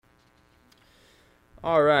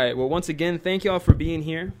All right. Well, once again, thank you all for being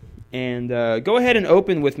here. And go ahead and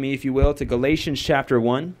open with me, if you will, to Galatians chapter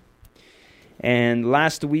 1. And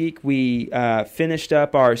last week, we finished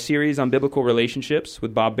up our series on biblical relationships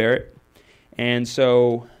with Bob Barrett. And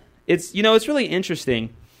so it's really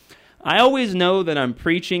interesting. I always know that I'm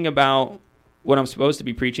preaching about what I'm supposed to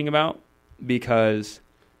be preaching about because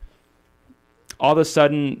all of a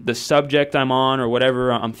sudden the subject I'm on or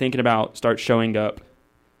whatever I'm thinking about starts showing up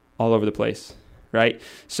all over the place, right?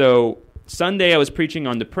 So Sunday I was preaching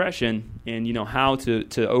on depression and how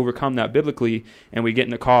to overcome that biblically, and we get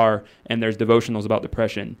in the car and there's devotionals about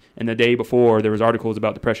depression, and the day before there was articles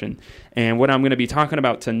about depression. And what I'm going to be talking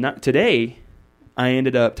about today, I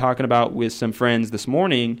ended up talking about with some friends this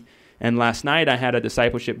morning, and last night I had a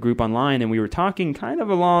discipleship group online and we were talking kind of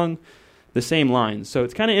along the same lines. So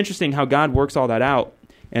it's kind of interesting how God works all that out,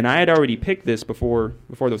 and I had already picked this before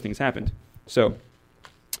those things happened. So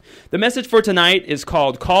the message for tonight is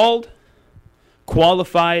called,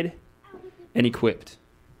 Qualified, and Equipped.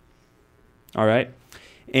 All right?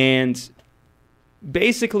 And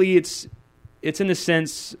basically it's in the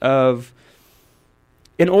sense of,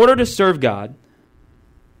 in order to serve God,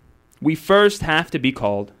 we first have to be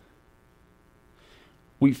called.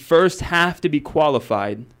 We first have to be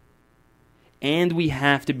qualified, and we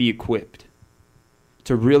have to be equipped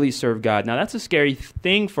to really serve God. Now, that's a scary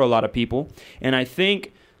thing for a lot of people, and I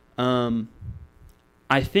think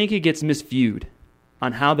it gets misviewed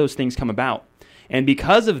on how those things come about. And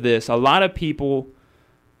because of this, a lot of people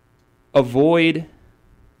avoid,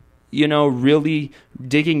 really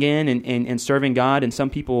digging in and serving God, and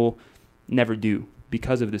some people never do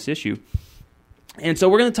because of this issue. And so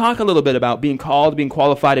we're going to talk a little bit about being called, being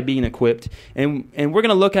qualified, and being equipped. And we're going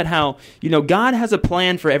to look at how, God has a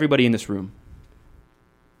plan for everybody in this room.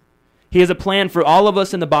 He has a plan for all of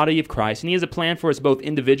us in the body of Christ. And He has a plan for us both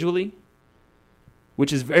individually,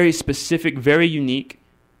 which is very specific, very unique,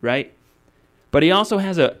 right? But He also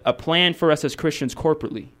has a plan for us as Christians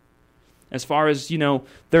corporately. As far as,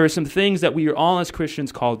 there are some things that we are all as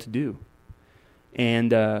Christians called to do.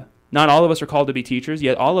 And not all of us are called to be teachers,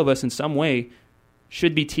 yet all of us in some way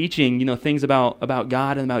should be teaching, things about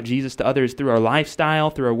God and about Jesus to others through our lifestyle,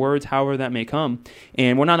 through our words, however that may come.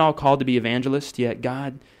 And we're not all called to be evangelists, yet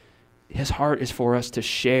God, His heart is for us to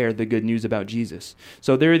share the good news about Jesus.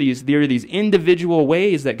 So there are these individual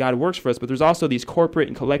ways that God works for us, but there's also these corporate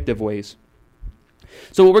and collective ways.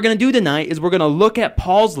 So what we're going to do tonight is we're going to look at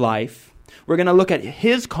Paul's life. We're going to look at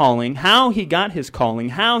his calling, how he got his calling,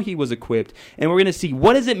 how he was equipped, and we're going to see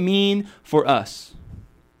what does it mean for us,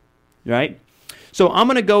 right? So I'm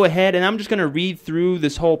going to go ahead and I'm just going to read through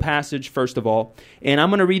this whole passage first of all, and I'm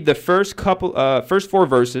going to read the first four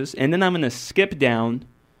verses, and then I'm going to skip down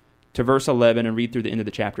to verse 11 and read through the end of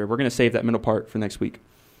the chapter. We're going to save that middle part for next week.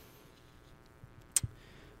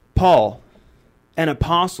 Paul, an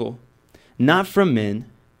apostle, not from men,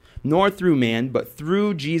 nor through man, but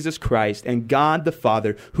through Jesus Christ and God the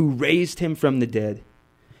Father, who raised Him from the dead,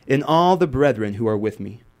 and all the brethren who are with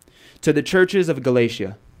me, to the churches of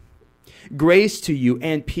Galatia. Grace to you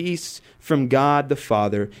and peace from God the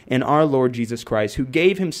Father and our Lord Jesus Christ, who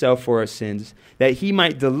gave Himself for our sins, that He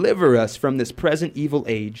might deliver us from this present evil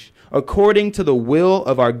age, according to the will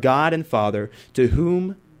of our God and Father, to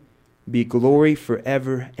whom be glory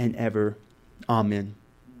forever and ever. Amen.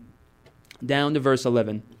 Down to verse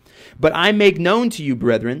 11. But I make known to you,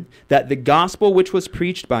 brethren, that the gospel which was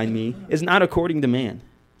preached by me is not according to man.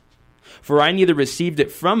 For I neither received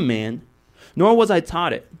it from man, nor was I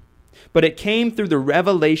taught it, but it came through the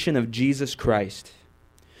revelation of Jesus Christ.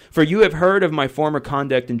 For you have heard of my former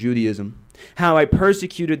conduct in Judaism, how I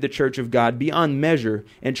persecuted the church of God beyond measure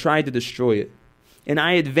and tried to destroy it. And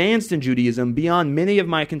I advanced in Judaism beyond many of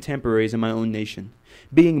my contemporaries in my own nation,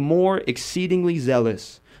 being more exceedingly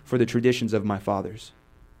zealous for the traditions of my fathers.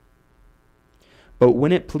 But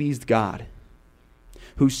when it pleased God,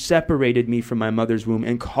 who separated me from my mother's womb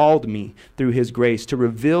and called me through His grace to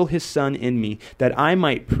reveal His Son in me, that I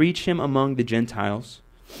might preach Him among the Gentiles,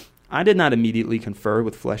 I did not immediately confer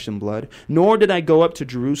with flesh and blood, nor did I go up to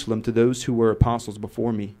Jerusalem to those who were apostles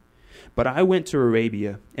before me. But I went to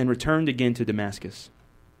Arabia and returned again to Damascus.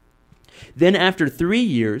 Then after 3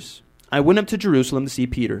 years, I went up to Jerusalem to see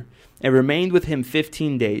Peter, and remained with him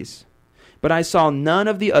 15 days. But I saw none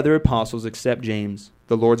of the other apostles except James,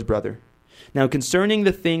 the Lord's brother. Now concerning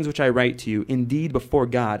the things which I write to you, indeed before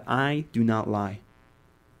God, I do not lie.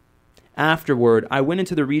 Afterward, I went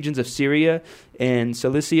into the regions of Syria and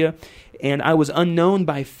Cilicia, and I was unknown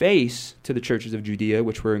by face to the churches of Judea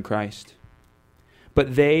which were in Christ.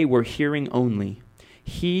 But they were hearing only,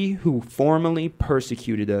 He who formerly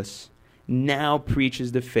persecuted us now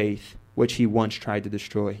preaches the faith which he once tried to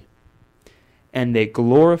destroy. And they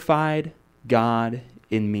glorified God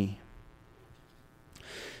in me.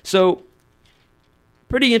 So,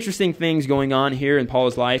 pretty interesting things going on here in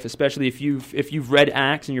Paul's life, especially if you've read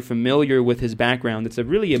Acts and you're familiar with his background. It's a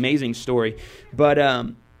really amazing story.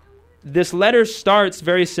 But this letter starts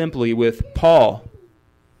very simply with Paul,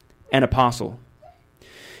 an apostle.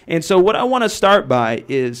 And so what I want to start by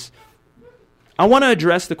is I want to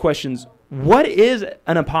address the questions, what is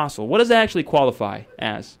an apostle? What does that actually qualify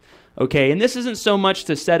as? Okay, and this isn't so much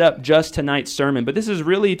to set up just tonight's sermon, but this is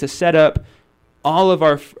really to set up all of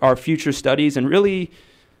our future studies and really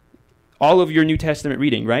all of your New Testament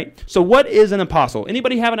reading, right? So what is an apostle?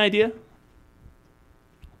 Anybody have an idea?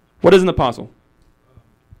 What is an apostle?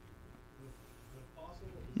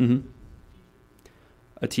 Mm-hmm.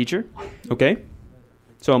 A teacher? Okay.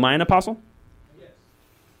 So am I an apostle? Yes.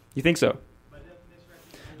 You think so? By definition,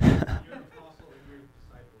 you're an apostle and you're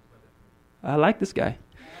disciples by definition. I like this guy.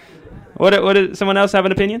 What is, someone else have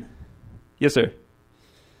an opinion? Yes, sir.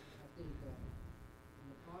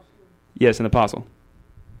 Yes, an apostle.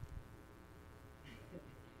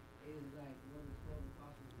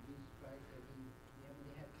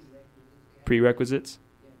 Prerequisites?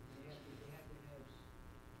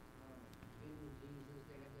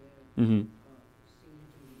 Mm-hmm.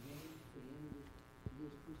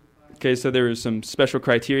 Okay, so there was some special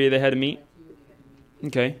criteria they had to meet?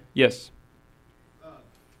 Okay, yes. I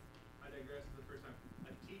digress for the first time.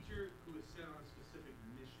 A teacher who is sent on a specific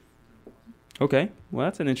mission is an apostle. Okay, well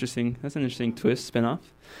that's an interesting twist, spinoff.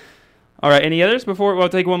 All right, any others before? We'll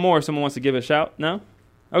take one more if someone wants to give a shout. No?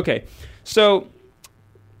 Okay, so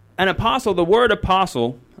an apostle, the word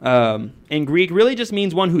apostle in Greek really just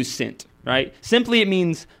means one who's sent, right? Simply it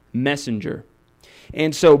means messenger.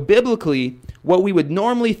 And so biblically, what we would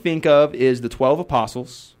normally think of is the 12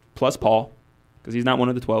 apostles plus Paul, because he's not one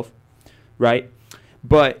of the 12, right?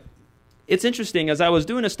 But it's interesting, as I was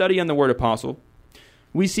doing a study on the word apostle,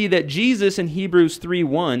 we see that Jesus in Hebrews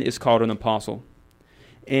 3:1 is called an apostle.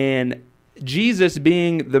 And Jesus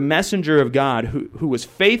being the messenger of God, who was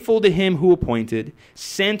faithful to him who appointed,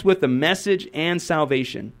 sent with the message and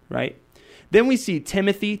salvation, right? Then we see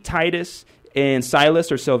Timothy, Titus, and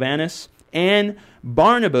Silas or Silvanus, and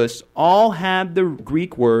Barnabas all had the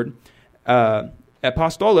Greek word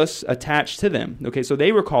apostolos attached to them. Okay, so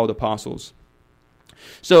they were called apostles.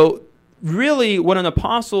 So really what an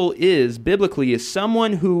apostle is biblically is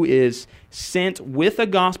someone who is sent with a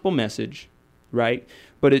gospel message, right?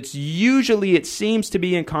 But it's usually, it seems to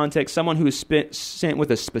be in context, someone who is sent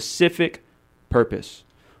with a specific purpose.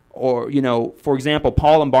 Or, for example,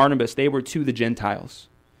 Paul and Barnabas, they were to the Gentiles.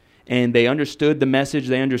 And they understood the message.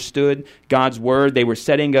 They understood God's word. They were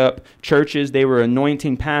setting up churches. They were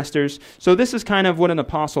anointing pastors. So this is kind of what an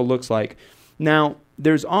apostle looks like. Now,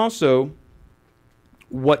 there's also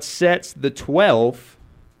what sets the 12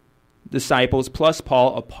 disciples plus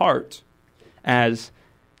Paul apart as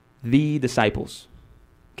the disciples.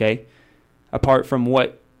 Okay? Apart from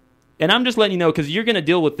what, and I'm just letting you know because you're going to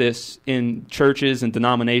deal with this in churches and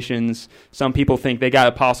denominations. Some people think they got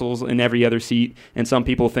apostles in every other seat, and some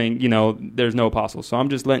people think, there's no apostles. So I'm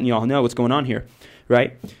just letting you all know what's going on here,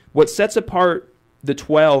 right? What sets apart the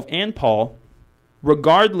 12 and Paul,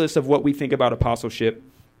 regardless of what we think about apostleship,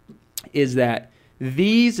 is that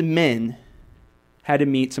these men had to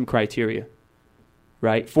meet some criteria,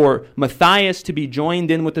 right? For Matthias to be joined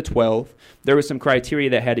in with the 12, there was some criteria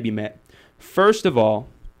that had to be met. First of all,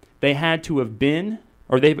 they had to have been,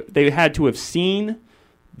 or they had to have seen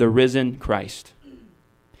the risen Christ.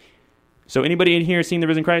 So anybody in here seen the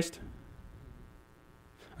risen Christ?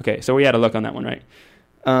 Okay, so we had a look on that one,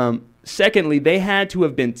 right? Secondly, they had to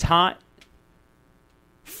have been taught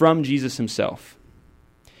from Jesus himself.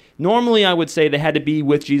 Normally, I would say they had to be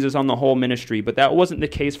with Jesus on the whole ministry, but that wasn't the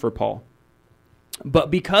case for Paul.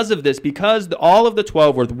 But because of this, because all of the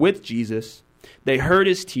 12 were with Jesus, they heard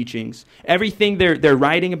his teachings. Everything they're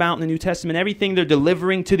writing about in the New Testament, everything they're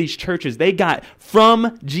delivering to these churches, they got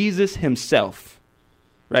from Jesus himself,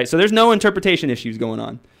 right? So there's no interpretation issues going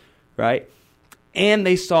on, right? And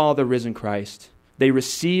they saw the risen Christ. They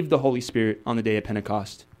received the Holy Spirit on the day of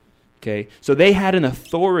Pentecost, okay? So they had an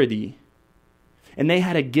authority, and they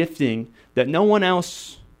had a gifting that no one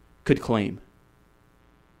else could claim.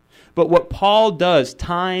 But what Paul does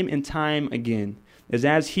time and time again is,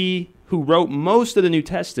 as he who wrote most of the New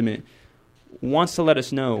Testament wants to let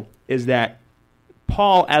us know, is that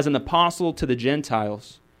Paul, as an apostle to the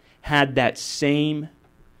Gentiles, had that same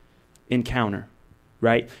encounter,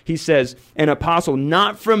 right? He says, an apostle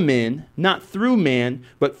not from men, not through man,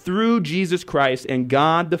 but through Jesus Christ and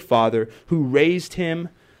God the Father, who raised him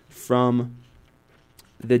from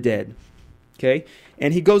the dead. Okay?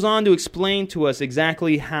 And he goes on to explain to us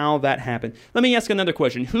exactly how that happened. Let me ask another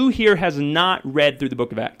question. Who here has not read through the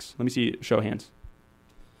book of Acts? Let me see, show of hands.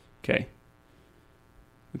 Okay.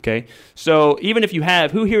 Okay. So even if you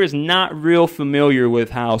have, who here is not real familiar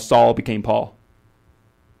with how Saul became Paul?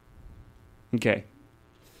 Okay.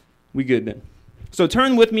 We good then. So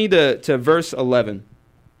turn with me to verse 11.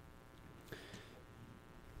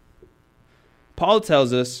 Paul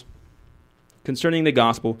tells us concerning the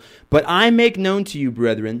gospel, "But I make known to you,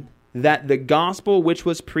 brethren, that the gospel which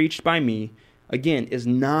was preached by me, again, is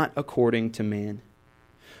not according to man.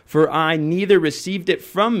 For I neither received it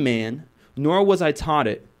from man, nor was I taught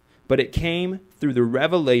it, but it came through the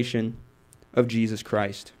revelation of Jesus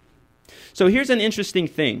Christ." So here's an interesting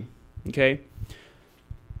thing, okay?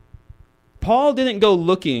 Paul didn't go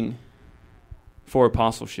looking for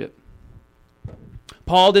apostleship.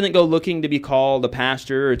 Paul didn't go looking to be called a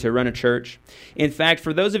pastor or to run a church. In fact,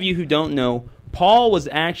 for those of you who don't know, Paul was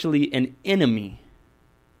actually an enemy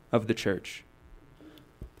of the church.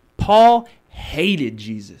 Paul hated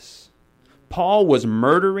Jesus. Paul was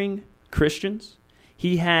murdering Christians.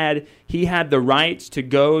 He had the rights to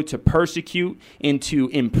go to persecute and to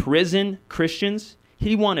imprison Christians.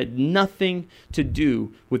 He wanted nothing to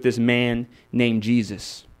do with this man named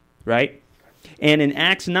Jesus, right? And in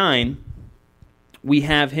Acts 9, we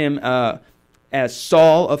have him as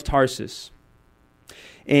Saul of Tarsus.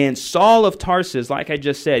 And Saul of Tarsus, like I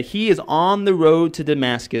just said, he is on the road to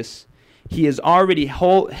Damascus. He has already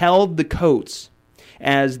held the coats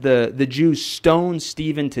as the Jews stoned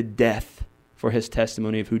Stephen to death for his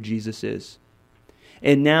testimony of who Jesus is.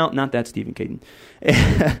 And now, not that Stephen Caden.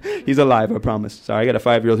 He's alive, I promise. Sorry, I got a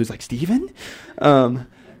 5-year-old who's like, Stephen?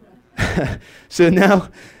 So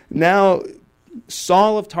now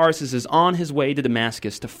Saul of Tarsus is on his way to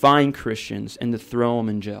Damascus to find Christians and to throw them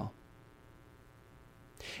in jail.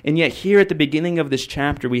 And yet here at the beginning of this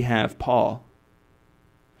chapter, we have Paul,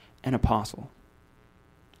 an apostle.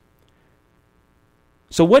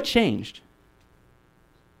 So what changed?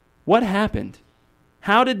 What happened?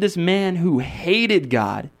 How did this man who hated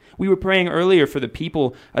God, we were praying earlier for the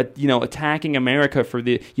people, attacking America for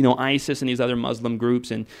the, ISIS and these other Muslim groups,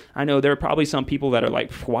 and I know there are probably some people that are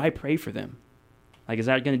like, why pray for them? Like, is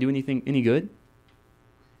that going to do any good?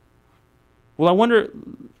 Well, I wonder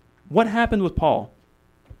what happened with Paul,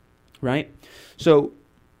 right? So,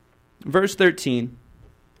 verse 13,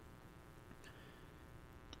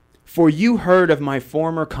 "For you heard of my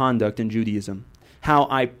former conduct in Judaism, how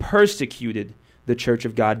I persecuted the church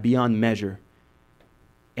of God beyond measure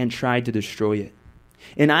and tried to destroy it.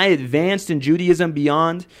 And I advanced in Judaism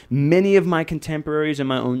beyond many of my contemporaries in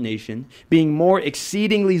my own nation, being more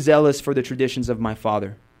exceedingly zealous for the traditions of my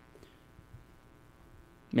father."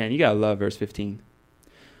 Man, you gotta love verse 15.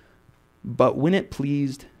 "But when it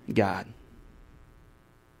pleased God."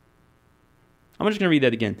 I'm just gonna read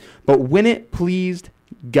that again. "But when it pleased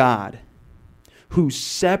God, who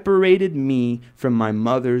separated me from my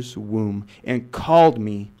mother's womb and called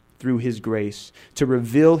me through his grace to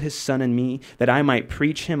reveal his Son in me, that I might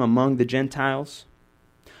preach him among the Gentiles,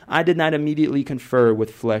 I did not immediately confer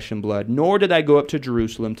with flesh and blood, nor did I go up to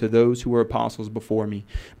Jerusalem to those who were apostles before me,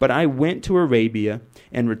 but I went to Arabia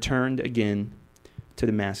and returned again to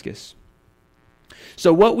Damascus."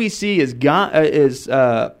 So what we see is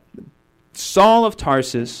Saul of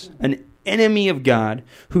Tarsus, an enemy of God,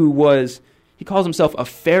 he calls himself a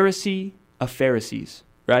Pharisee of Pharisees,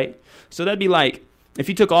 right? So that'd be like if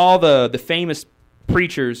you took all the famous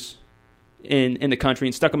preachers in the country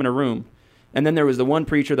and stuck them in a room, and then there was the one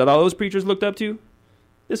preacher that all those preachers looked up to.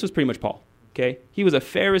 This was pretty much Paul, okay? He was a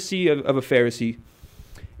Pharisee of a Pharisee.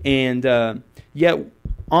 And yet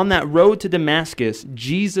on that road to Damascus,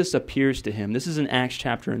 Jesus appears to him. This is in Acts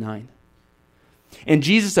chapter 9. And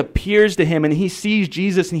Jesus appears to him, and he sees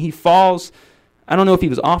Jesus, and he falls. I don't know if he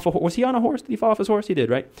was off a horse. Was he on a horse? Did he fall off his horse? He did,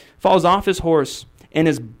 right? Falls off his horse and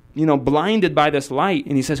is, blinded by this light.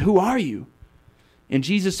 And he says, "Who are you?" And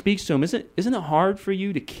Jesus speaks to him. Isn't it hard for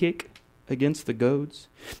you to kick against the goads?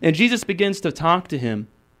 And Jesus begins to talk to him.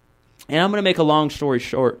 And I'm going to make a long story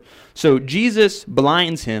short. So Jesus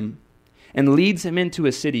blinds him and leads him into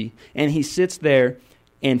a city. And he sits there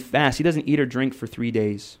and fasts. He doesn't eat or drink for 3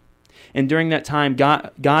 days. And during that time,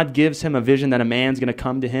 God gives him a vision that a man's going to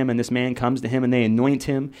come to him, and this man comes to him, and they anoint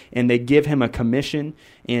him, and they give him a commission,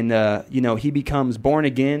 and he becomes born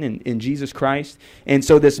again in Jesus Christ. And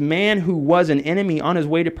so this man who was an enemy on his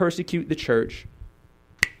way to persecute the church,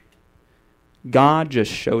 God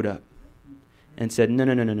just showed up and said,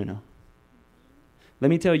 no. Let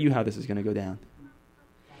me tell you how this is going to go down.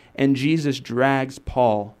 And Jesus drags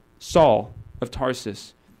Saul of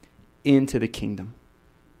Tarsus, into the kingdom.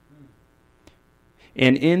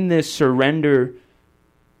 And in this surrender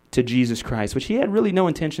to Jesus Christ, which he had really no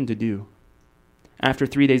intention to do, after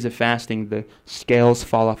 3 days of fasting, the scales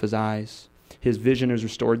fall off his eyes. His vision is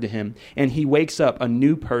restored to him. And he wakes up a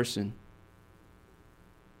new person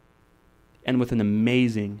and with an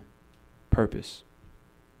amazing purpose.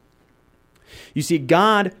 You see,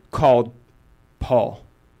 God called Paul.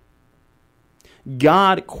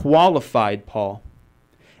 God qualified Paul.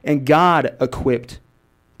 And God equipped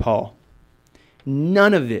Paul.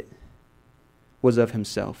 None of it was of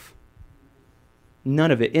himself.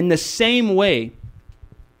 None of it. In the same way,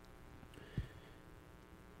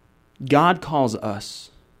 God calls us.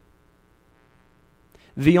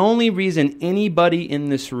 The only reason anybody in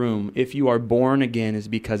this room, if you are born again, is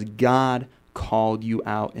because God called you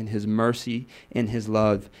out in his mercy and his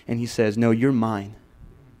love. And he says, no, you're mine.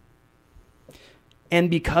 And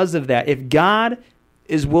because of that, if God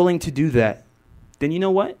is willing to do that, then you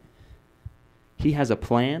know what? He has a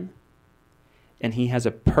plan and he has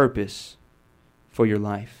a purpose for your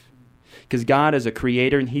life. Because God is a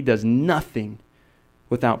creator and he does nothing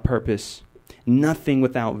without purpose, nothing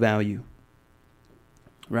without value.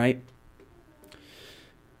 Right?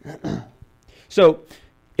 So,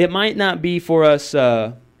 it might not be for us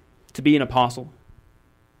to be an apostle.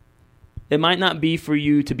 It might not be for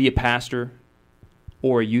you to be a pastor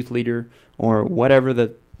or a youth leader or whatever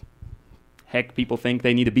the heck people think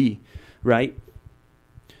they need to be, right?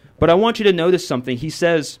 But I want you to notice something. He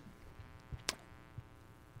says,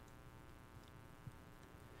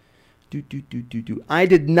 I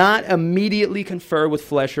did not immediately confer with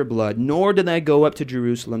flesh or blood, nor did I go up to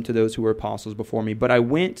Jerusalem to those who were apostles before me, but I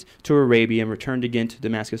went to Arabia and returned again to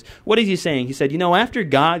Damascus. What is he saying? He said, after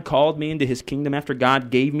God called me into his kingdom, after God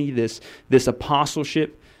gave me this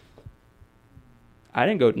apostleship, I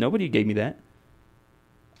didn't go, nobody gave me that.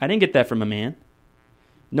 I didn't get that from a man.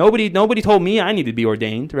 Nobody told me I needed to be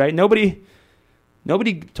ordained, right? Nobody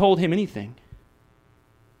told him anything.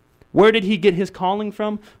 Where did he get his calling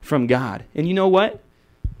from? From God. And you know what?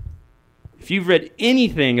 If you've read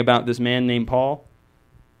anything about this man named Paul,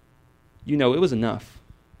 you know it was enough.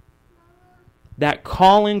 That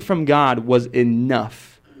calling from God was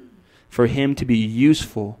enough for him to be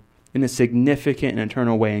useful in a significant and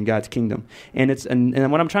eternal way in God's kingdom. And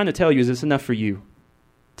what I'm trying to tell you is it's enough for you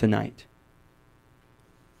tonight.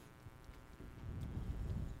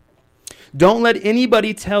 Don't let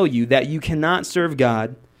anybody tell you that you cannot serve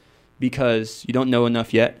God because you don't know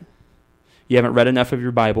enough yet. You haven't read enough of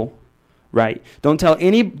your Bible, right? Don't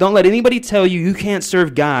let anybody tell you you can't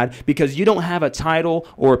serve God because you don't have a title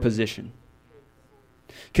or a position.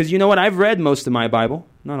 Because you know what? I've read most of my Bible.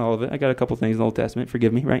 Not all of it. I got a couple things in the Old Testament.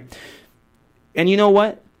 Forgive me, right? And you know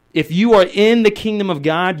what? If you are in the kingdom of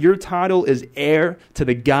God, your title is heir to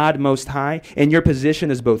the God Most High, and your position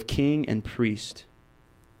is both king and priest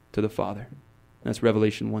to the Father. That's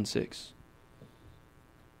Revelation 1:6.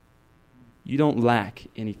 You don't lack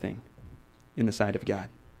anything in the sight of God.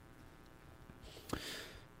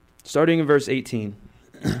 Starting in verse 18.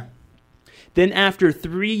 Then after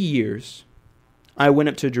 3 years, I went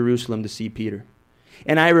up to Jerusalem to see Peter,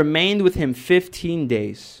 and I remained with him 15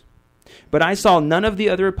 days. But I saw none of the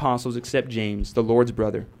other apostles except James, the Lord's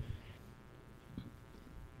brother.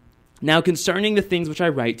 Now concerning the things which I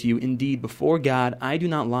write to you, indeed, before God, I do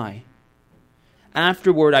not lie.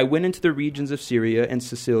 Afterward, I went into the regions of Syria and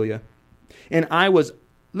Cilicia, and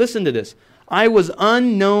listen to this, I was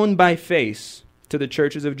unknown by face to the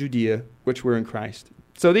churches of Judea, which were in Christ.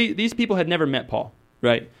 So these people had never met Paul,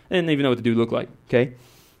 right? They didn't even know what the dude looked like, okay?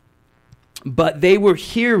 But they were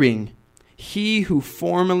hearing, he who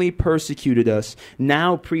formerly persecuted us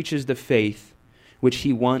now preaches the faith which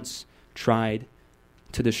he once tried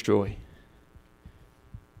to destroy.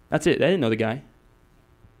 That's it. They didn't know the guy,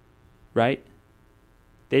 right?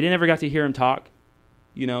 They never got to hear him talk,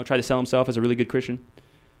 try to sell himself as a really good Christian.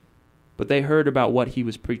 But they heard about what he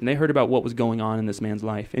was preaching. They heard about what was going on in this man's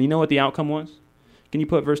life. And you know what the outcome was? Can you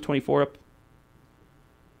put verse 24 up?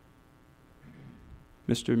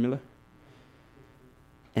 Mr. Miller?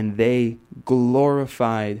 And they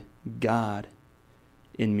glorified God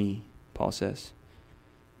in me, Paul says.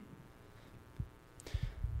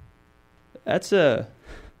 That's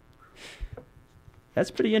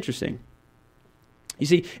pretty interesting. You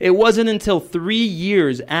see, it wasn't until 3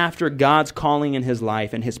 years after God's calling in his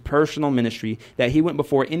life and his personal ministry that he went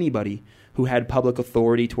before anybody who had public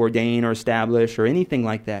authority to ordain or establish or anything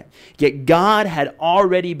like that. Yet God had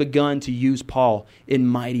already begun to use Paul in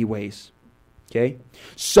mighty ways. Okay?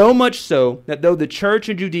 So much so that though the church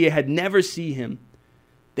in Judea had never seen him,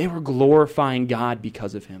 they were glorifying God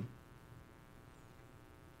because of him.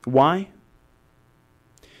 Why?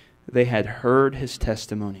 They had heard his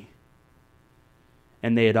testimony.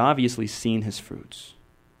 And they had obviously seen his fruits.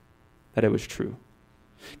 That it was true.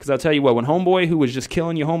 Because I'll tell you what, when homeboy who was just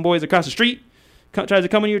killing your homeboys across the street tries to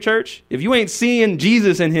come into your church, if you ain't seeing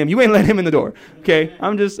Jesus in him, you ain't letting him in the door. Okay?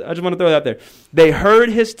 I just want to throw that out there. They heard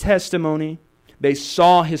his testimony. They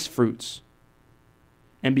saw his fruits.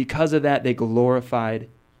 And because of that, they glorified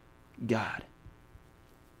God.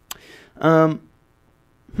 I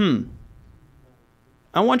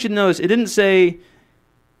want you to notice, it didn't say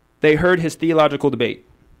they heard his theological debate.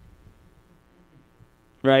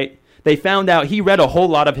 Right? They found out he read a whole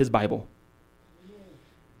lot of his Bible.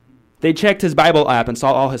 They checked his Bible app and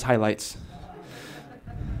saw all his highlights.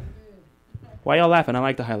 Why y'all laughing? I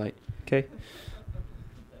like to highlight. Okay?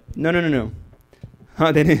 No.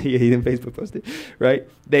 He didn't Facebook post it. Right?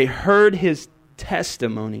 They heard his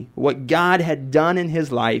testimony, what God had done in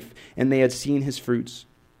his life, and they had seen his fruits.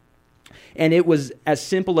 And it was as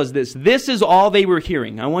simple as this. This is all they were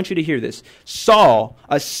hearing. I want you to hear this. Saul,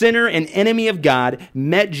 a sinner and enemy of God,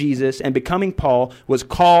 met Jesus, and becoming Paul, was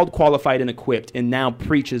called, qualified, and equipped, and now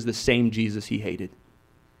preaches the same Jesus he hated.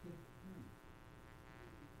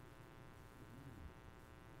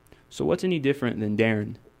 So what's any different than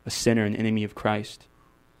Darren, a sinner and enemy of Christ,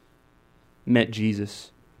 met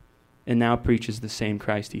Jesus, and now preaches the same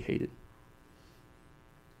Christ he hated?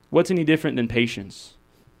 What's any different than Patience?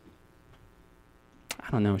 I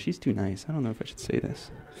don't know. She's too nice. I don't know if I should say this.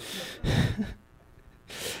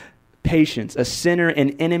 Patience, a sinner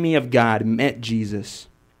and enemy of God, met Jesus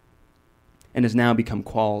and has now become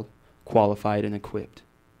qualified, and equipped,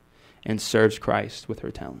 and serves Christ with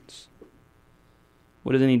her talents.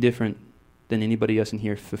 What is any different than anybody else in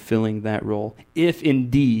here fulfilling that role, if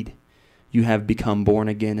indeed you have become born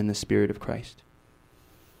again in the Spirit of Christ?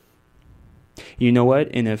 You know what?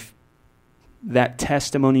 And if that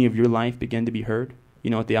testimony of your life began to be heard, you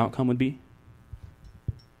know what the outcome would be?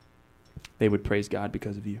 They would praise God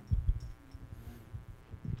because of you.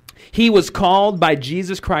 He was called by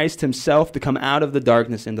Jesus Christ himself to come out of the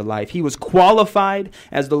darkness into life. He was qualified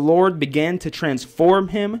as the Lord began to transform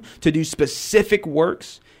him to do specific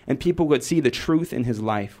works, and people would see the truth in his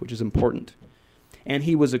life, which is important. And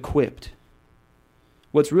he was equipped.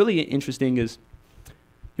 What's really interesting is,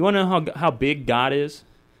 you want to know how big God is?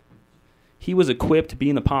 He was equipped to be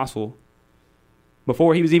an apostle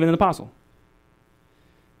before he was even an apostle.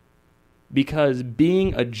 Because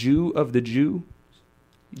being a Jew of the Jew,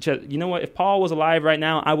 you know what? If Paul was alive right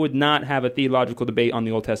now, I would not have a theological debate on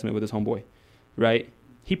the Old Testament with his homeboy, right?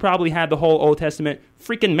 He probably had the whole Old Testament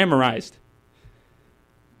freaking memorized.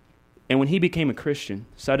 And when he became a Christian,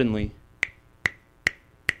 suddenly,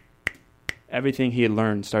 everything he had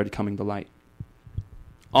learned started coming to light.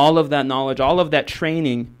 All of that knowledge, all of that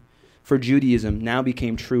training for Judaism now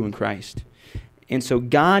became true in Christ. And so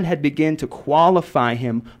God had begun to qualify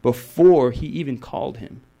him before he even called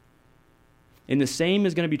him. And the same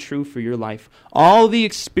is going to be true for your life. All the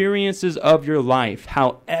experiences of your life,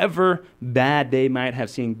 however bad they might have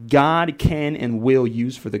seemed, God can and will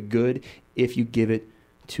use for the good if you give it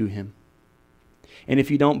to him. And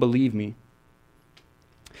if you don't believe me,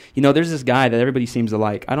 you know, there's this guy that everybody seems to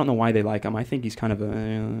like. I don't know why they like him. I think he's kind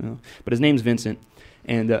of but his name's Vincent.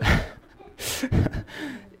 And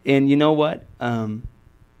and you know what?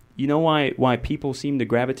 You know why people seem to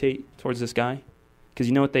gravitate towards this guy? Because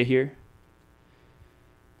you know what they hear?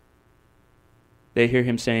 They hear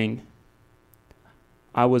him saying,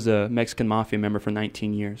 I was a Mexican mafia member for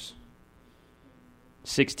 19 years.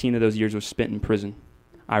 16 of those years was spent in prison.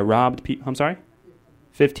 I robbed people. I'm sorry?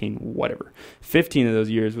 15, whatever. 15 of those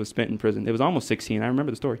years was spent in prison. It was almost 16. I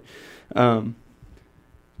remember the story. I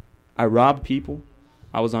robbed people.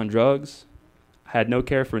 I was on drugs. I had no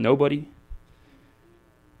care for nobody.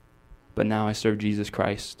 But now I serve Jesus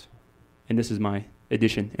Christ. And this is my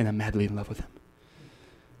addition, and I'm madly in love with him.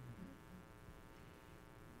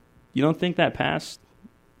 You don't think that past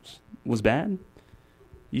was bad?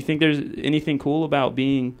 You think there's anything cool about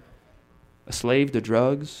being a slave to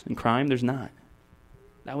drugs and crime? There's not.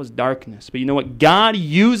 That was darkness. But you know what? God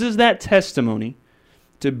uses that testimony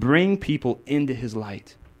to bring people into his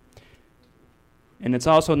light. And it's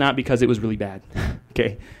also not because it was really bad.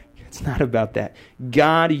 Okay? It's not about that.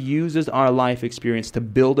 God uses our life experience to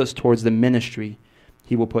build us towards the ministry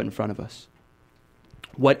he will put in front of us.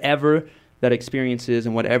 Whatever that experience is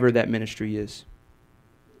and whatever that ministry is.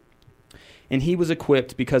 And he was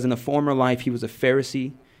equipped because in a former life he was a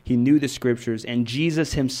Pharisee. He knew the scriptures, and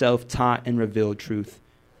Jesus himself taught and revealed truth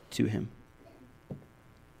to him.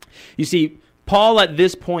 You see, Paul at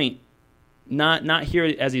this point, not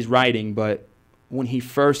here as he's writing, but when he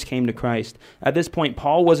first came to Christ, at this point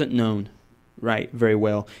Paul wasn't known. right, very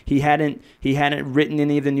well. He hadn't written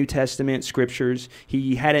any of the New Testament scriptures.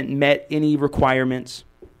 He hadn't met any requirements.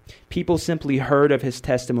 People simply heard of his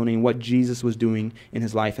testimony and what Jesus was doing in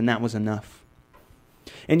his life, and that was enough.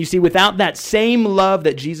 And you see, without that same love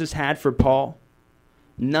that Jesus had for Paul,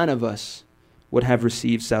 none of us would have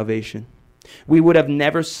received salvation. We would have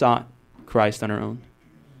never sought Christ on our own.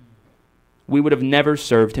 We would have never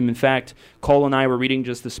served him. In fact, Cole and I were reading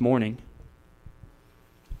just this morning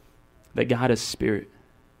that God is spirit.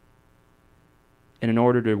 And in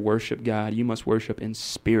order to worship God, you must worship in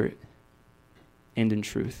spirit and in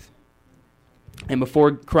truth. And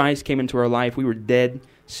before Christ came into our life, we were dead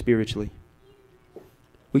spiritually.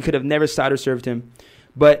 We could have never sought or served him.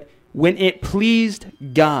 But when it pleased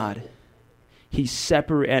God, when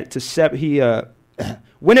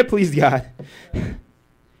it pleased God,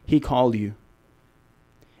 he called you.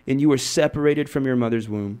 And you were separated from your mother's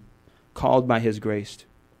womb, called by his grace.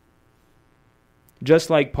 Just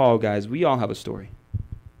like Paul, guys, we all have a story,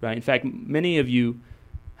 right? In fact, many of you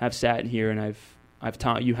have sat in here and I've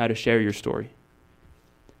taught you how to share your story.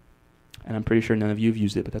 And I'm pretty sure none of you have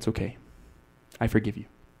used it, but that's okay. I forgive you.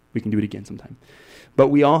 We can do it again sometime. But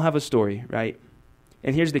we all have a story, right?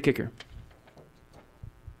 And here's the kicker.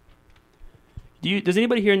 Does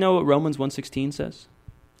anybody here know what Romans 1:16 says?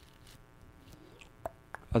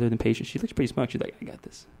 Other than patience. She looks pretty smug. She's like, I got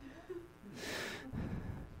this.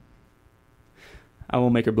 I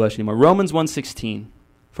won't make her blush anymore. Romans 1:16.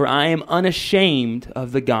 For I am unashamed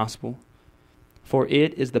of the gospel, for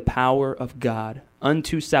it is the power of God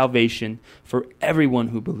unto salvation for everyone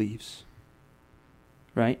who believes.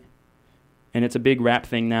 Right? And it's a big rap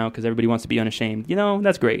thing now because everybody wants to be unashamed. You know,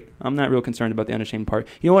 that's great. I'm not real concerned about the unashamed part.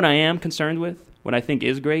 You know what I am concerned with? What I think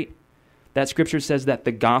is great? That scripture says that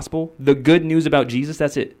the gospel, the good news about Jesus,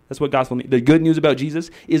 that's it. That's what gospel means. The good news about Jesus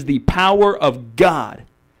is the power of God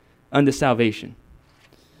unto salvation.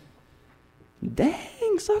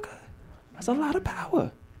 Dang, sucker. That's a lot of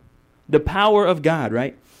power. The power of God,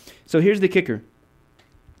 right? So here's the kicker.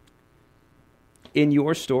 In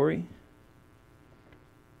your story,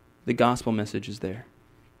 the gospel message is there.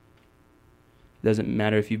 It doesn't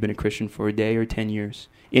matter if you've been a Christian for a day or 10 years.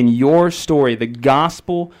 In your story, the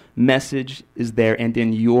gospel message is there, and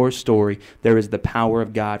in your story, there is the power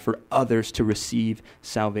of God for others to receive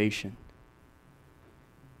salvation.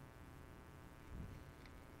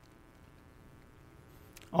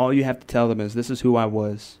 All you have to tell them is, this is who I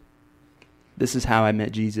was. This is how I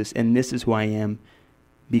met Jesus, and this is who I am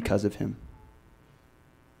because of him.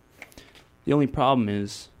 The only problem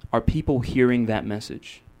is, are people hearing that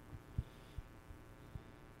message?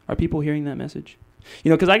 Are people hearing that message? You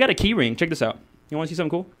know, because I got a key ring. Check this out. You want to see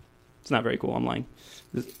something cool? It's not very cool. I'm lying.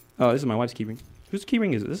 This is my wife's key ring. Whose key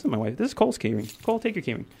ring is it? This is my wife. This is Cole's key ring. Cole, take your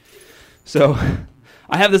key ring. So,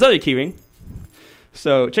 I have this other key ring.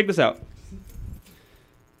 So, check this out.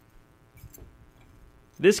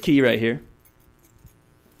 This key right here.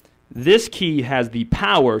 This key has the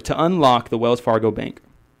power to unlock the Wells Fargo bank.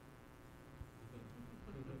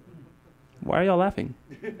 Why are y'all laughing?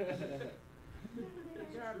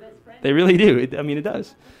 They really do. It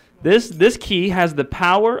does. This key has the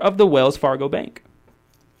power of the Wells Fargo bank.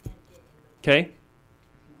 Okay?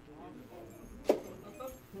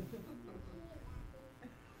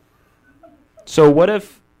 So what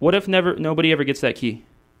if nobody ever gets that key?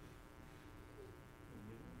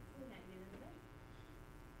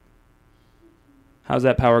 How's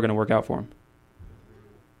that power going to work out for him?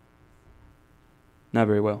 Not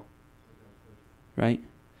very well. Right?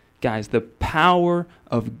 Guys, the power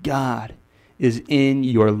of God is in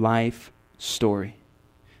your life story.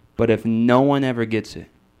 But if no one ever gets it,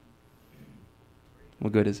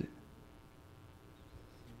 what good is it?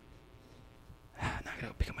 I'm not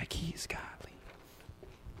going to pick up my keys, godly.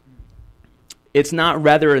 It's not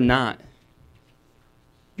whether or not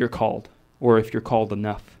you're called, or if you're called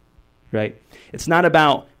enough, right? It's not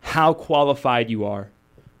about how qualified you are,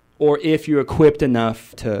 or if you're equipped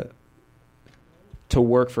enough to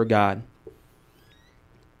work for God.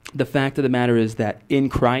 The fact of the matter is that in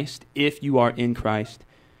Christ, if you are in Christ,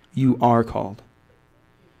 you are called.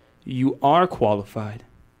 You are qualified.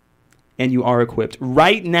 And you are equipped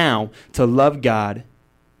right now to love God,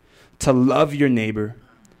 to love your neighbor,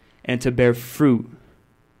 and to bear fruit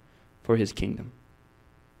for his kingdom.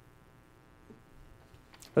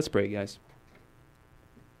 Let's pray, guys.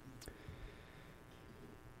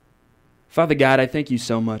 Father God, I thank you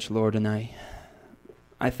so much, Lord, and I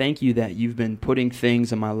thank you that you've been putting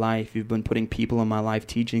things in my life, you've been putting people in my life,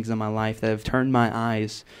 teachings in my life that have turned my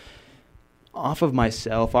eyes off of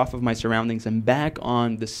myself, off of my surroundings, and back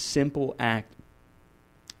on the simple act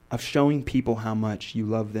of showing people how much you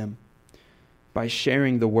love them. by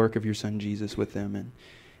sharing the work of your Son Jesus with them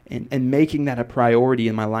and making that a priority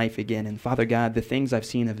in my life again. And Father God, the things I've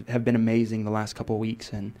seen have been amazing the last couple of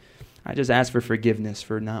weeks, and I just ask for forgiveness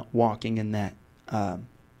for not walking in that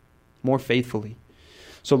more faithfully.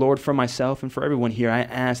 So Lord, for myself and for everyone here, I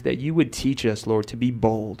ask that you would teach us, Lord, to be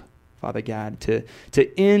bold, Father God, to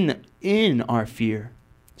in our fear,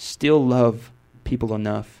 still love people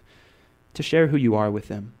enough to share who you are with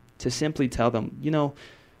them, to simply tell them,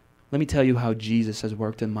 let me tell you how Jesus has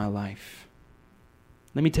worked in my life.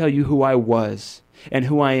 Let me tell you who I was and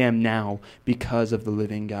who I am now because of the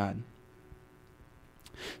living God.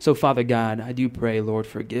 So, Father God, I do pray, Lord,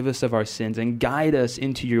 forgive us of our sins and guide us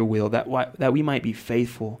into your will, that we might be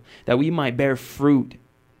faithful, that we might bear fruit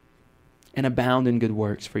and abound in good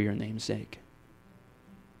works for your name's sake.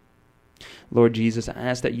 Lord Jesus, I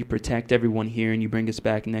ask that you protect everyone here and you bring us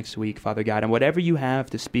back next week, Father God. And whatever you have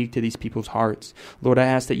to speak to these people's hearts, Lord, I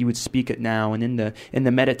ask that you would speak it now. And in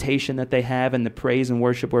the meditation that they have and the praise and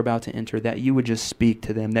worship we're about to enter, that you would just speak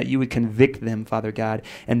to them, that you would convict them, Father God,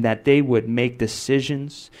 and that they would make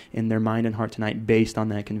decisions in their mind and heart tonight based on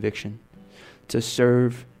that conviction to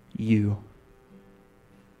serve you.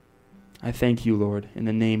 I thank you, Lord, in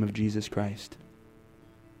the name of Jesus Christ.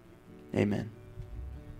 Amen.